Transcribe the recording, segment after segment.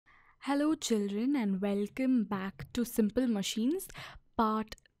Hello children and welcome back to Simple Machines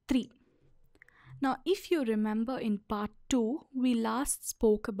part 3. Now if you remember in part 2 we last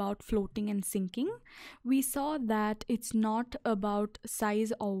spoke about floating and sinking. We saw that it's not about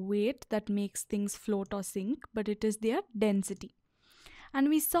size or weight that makes things float or sink, but it is their density. And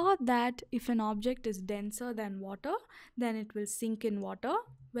we saw that if an object is denser than water, then it will sink in water,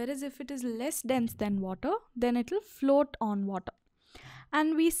 whereas if it is less dense than water, then it will float on water.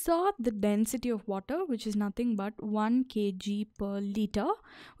 And we saw the density of water, which is nothing but 1 kg per liter,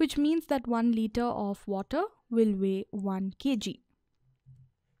 which means that 1 liter of water will weigh 1 kg.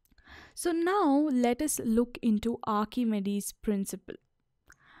 So now let us look into Archimedes Principle.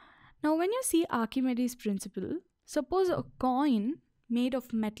 Now when you see Archimedes Principle, suppose a coin made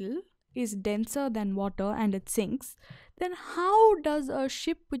of metal is denser than water and it sinks, then how does a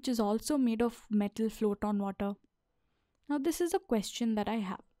ship which is also made of metal float on water? Now this is a question that I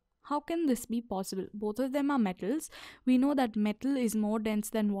have. How can this be possible? Both of them are metals. We know that metal is more dense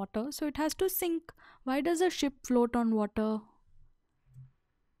than water, so it has to sink. Why does a ship float on water?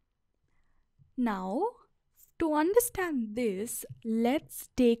 Now, to understand this, let's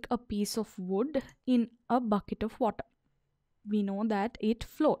take a piece of wood in a bucket of water. We know that it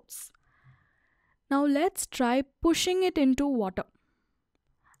floats. Now let's try pushing it into water.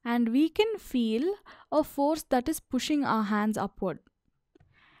 And we can feel a force that is pushing our hands upward.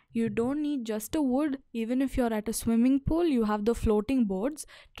 You don't need just a wood. Even if you're at a swimming pool, you have the floating boards.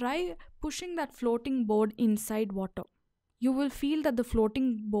 Try pushing that floating board inside water. You will feel that the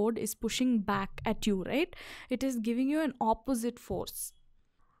floating board is pushing back at you, right? It is giving you an opposite force.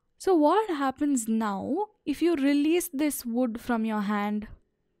 So what happens now if you release this wood from your hand?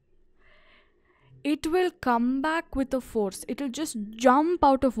 It will come back with a force. It will just jump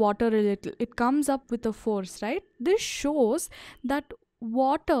out of water a little. It comes up with a force, right? This shows that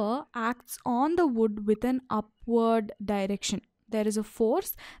water acts on the wood with an upward direction. There is a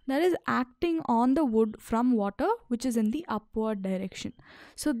force that is acting on the wood from water, which is in the upward direction.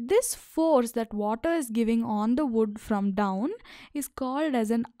 So this force that water is giving on the wood from down is called as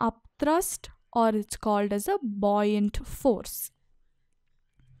an upthrust, or it's called as a buoyant force.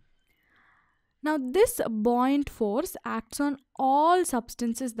 Now this buoyant force acts on all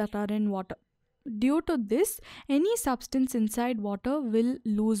substances that are in water. Due to this, any substance inside water will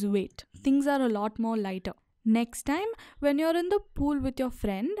lose weight. Things are a lot more lighter. Next time, when you're in the pool with your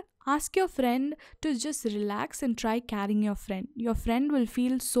friend, ask your friend to just relax and try carrying your friend. Your friend will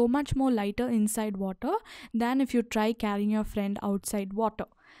feel so much more lighter inside water than if you try carrying your friend outside water.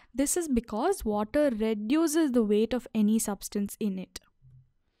 This is because water reduces the weight of any substance in it.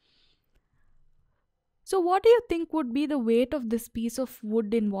 So what do you think would be the weight of this piece of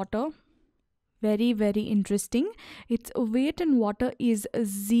wood in water? Very, very interesting. Its weight in water is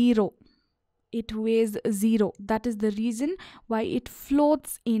 0. It weighs 0. That is the reason why it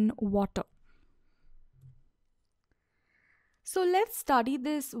floats in water. So let's study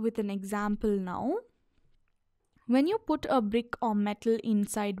this with an example now. When you put a brick or metal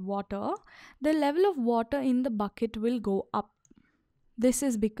inside water, the level of water in the bucket will go up. This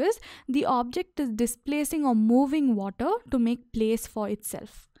is because the object is displacing or moving water to make place for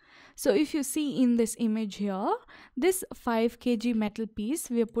itself. So if you see in this image here, this 5 kg metal piece,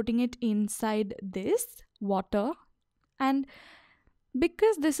 we are putting it inside this water, and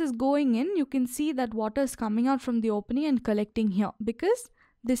because this is going in, you can see that water is coming out from the opening and collecting here because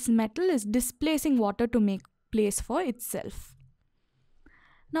this metal is displacing water to make place for itself.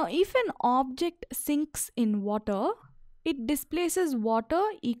 Now if an object sinks in water, it displaces water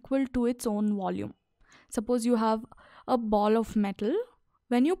equal to its own volume. Suppose you have a ball of metal.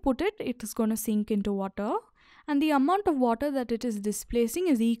 When you put it, it is going to sink into water, and the amount of water that it is displacing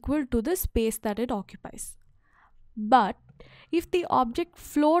is equal to the space that it occupies. But if the object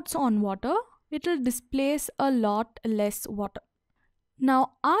floats on water, it will displace a lot less water.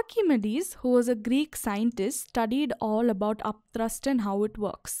 Now Archimedes, who was a Greek scientist, studied all about upthrust and how it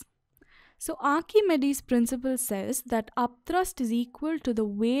works. So Archimedes' principle says that upthrust is equal to the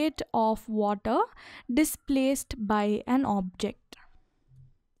weight of water displaced by an object.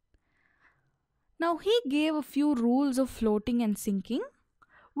 Now he gave a few rules of floating and sinking,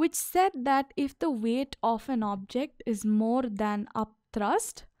 which said that if the weight of an object is more than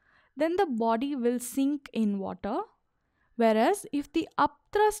upthrust, then the body will sink in water, whereas if the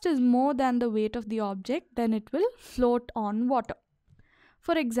upthrust is more than the weight of the object, then it will float on water.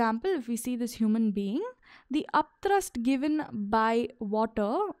 For example, if we see this human being, the upthrust given by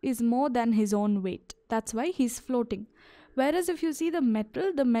water is more than his own weight. That's why he's floating. Whereas if you see the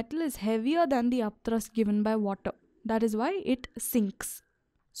metal is heavier than the upthrust given by water. That is why it sinks.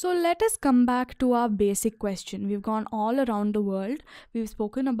 So let us come back to our basic question. We've gone all around the world. We've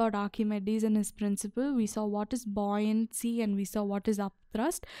spoken about Archimedes and his principle. We saw what is buoyancy and we saw what is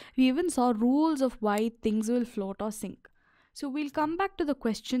upthrust. We even saw rules of why things will float or sink. So we'll come back to the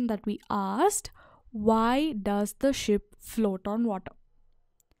question that we asked. Why does the ship float on water?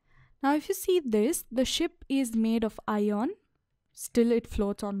 Now if you see this, the ship is made of iron. Still it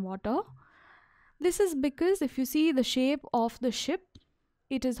floats on water. This is because if you see the shape of the ship,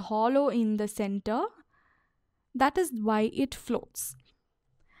 it is hollow in the center. That is why it floats.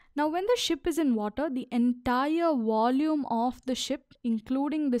 Now when the ship is in water, the entire volume of the ship,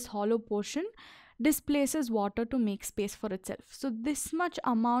 including this hollow portion, displaces water to make space for itself. So this much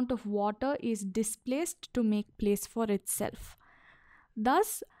amount of water is displaced to make place for itself.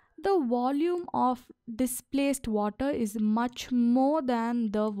 Thus, the volume of displaced water is much more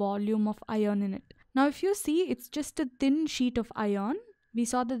than the volume of iron in it. Now if you see, it's just a thin sheet of iron. We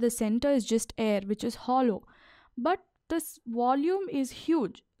saw that the center is just air, which is hollow. But this volume is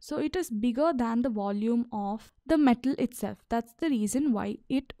huge. So it is bigger than the volume of the metal itself. That's the reason why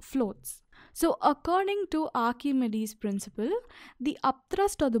it floats. So according to Archimedes Principle, the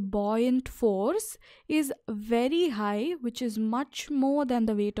upthrust or the buoyant force is very high, which is much more than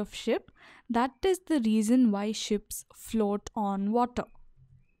the weight of ship. That is the reason why ships float on water.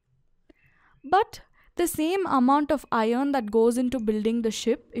 But the same amount of iron that goes into building the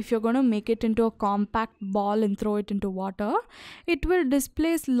ship, if you're going to make it into a compact ball and throw it into water, it will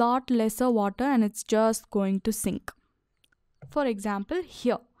displace lot lesser water and it's just going to sink. For example,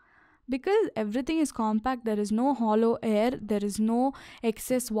 here, because everything is compact, there is no hollow air, there is no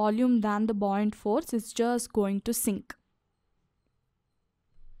excess volume than the buoyant force, it's just going to sink.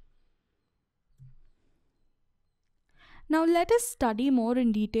 Now let us study more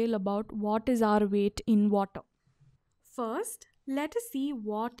in detail about what is our weight in water. First, let us see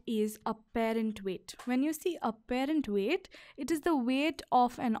what is apparent weight. When you see apparent weight, it is the weight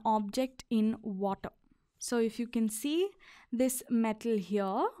of an object in water. So if you can see this metal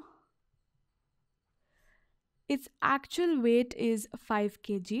here, its actual weight is 5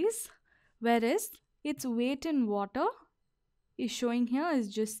 kgs, whereas its weight in water is showing here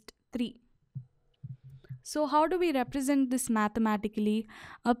is just 3. So how do we represent this mathematically?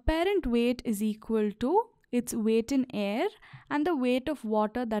 Apparent weight is equal to its weight in air and the weight of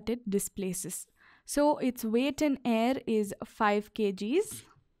water that it displaces. So its weight in air is 5 kgs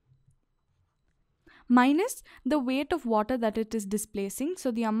minus the weight of water that it is displacing.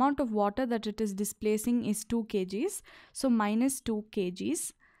 So the amount of water that it is displacing is 2 kgs. So minus 2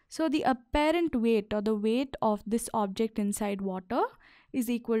 kgs. So the apparent weight or the weight of this object inside water is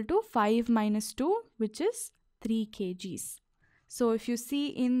equal to 5 minus 2, which is 3 kgs. So if you see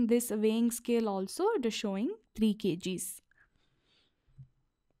in this weighing scale also, it is showing 3 kgs.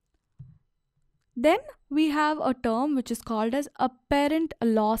 Then we have a term which is called as apparent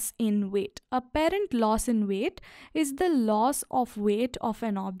loss in weight. Apparent loss in weight is the loss of weight of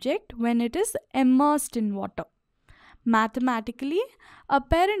an object when it is immersed in water. Mathematically,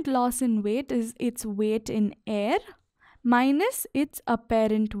 apparent loss in weight is its weight in air minus its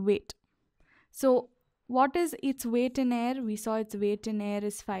apparent weight. So what is its weight in air? We saw its weight in air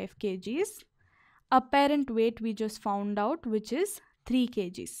is 5 kgs. Apparent weight we just found out, which is 3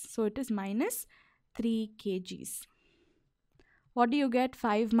 kgs. So it is minus 3 kgs. What do you get?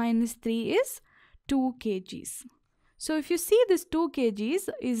 5 minus 3 is 2 kgs. So if you see this 2 kgs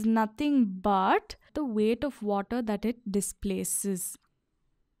is nothing but the weight of water that it displaces.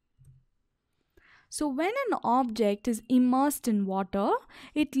 So when an object is immersed in water,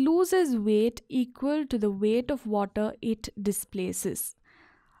 it loses weight equal to the weight of water it displaces.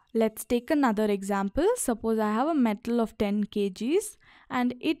 Let's take another example. Suppose I have a metal of 10 kgs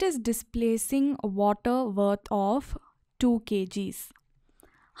and it is displacing water worth of 2 kgs.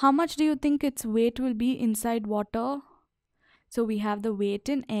 How much do you think its weight will be inside water? So we have the weight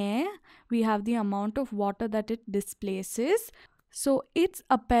in air, we have the amount of water that it displaces. So its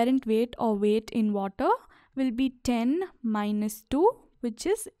apparent weight or weight in water will be 10 minus 2, which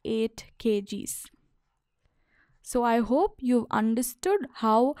is 8 kgs. So I hope you've understood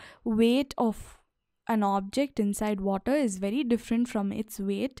how weight of an object inside water is very different from its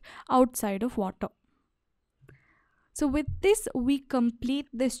weight outside of water. So with this, we complete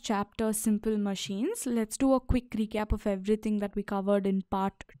this chapter, Simple Machines. Let's do a quick recap of everything that we covered in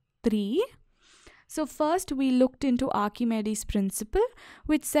part 3. So first we looked into Archimedes Principle,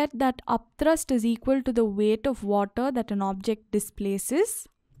 which said that upthrust is equal to the weight of water that an object displaces.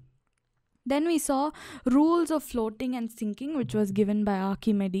 Then we saw rules of floating and sinking, which was given by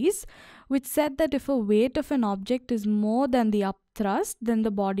Archimedes, which said that if a weight of an object is more than the upthrust thrust, then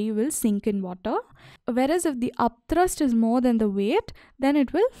the body will sink in water. Whereas if the up thrust is more than the weight, then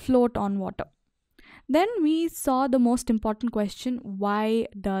it will float on water. Then we saw the most important question, why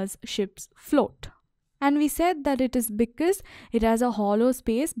does ships float? And we said that it is because it has a hollow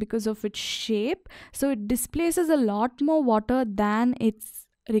space because of its shape. So it displaces a lot more water than its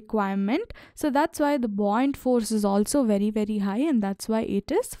requirement. So that's why the buoyant force is also very, very high, and that's why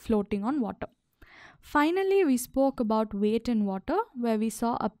it is floating on water. Finally, we spoke about weight in water, where we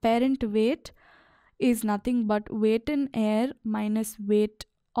saw apparent weight is nothing but weight in air minus weight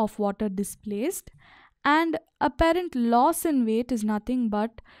of water displaced, and apparent loss in weight is nothing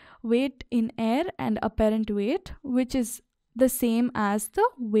but weight in air and apparent weight, which is the same as the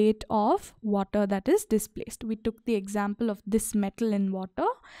weight of water that is displaced. We took the example of this metal in water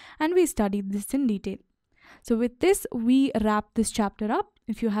and we studied this in detail. So with this, we wrap this chapter up.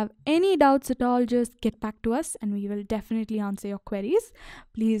 If you have any doubts at all, just get back to us and we will definitely answer your queries.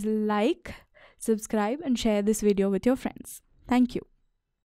 Please like, subscribe and share this video with your friends. Thank you.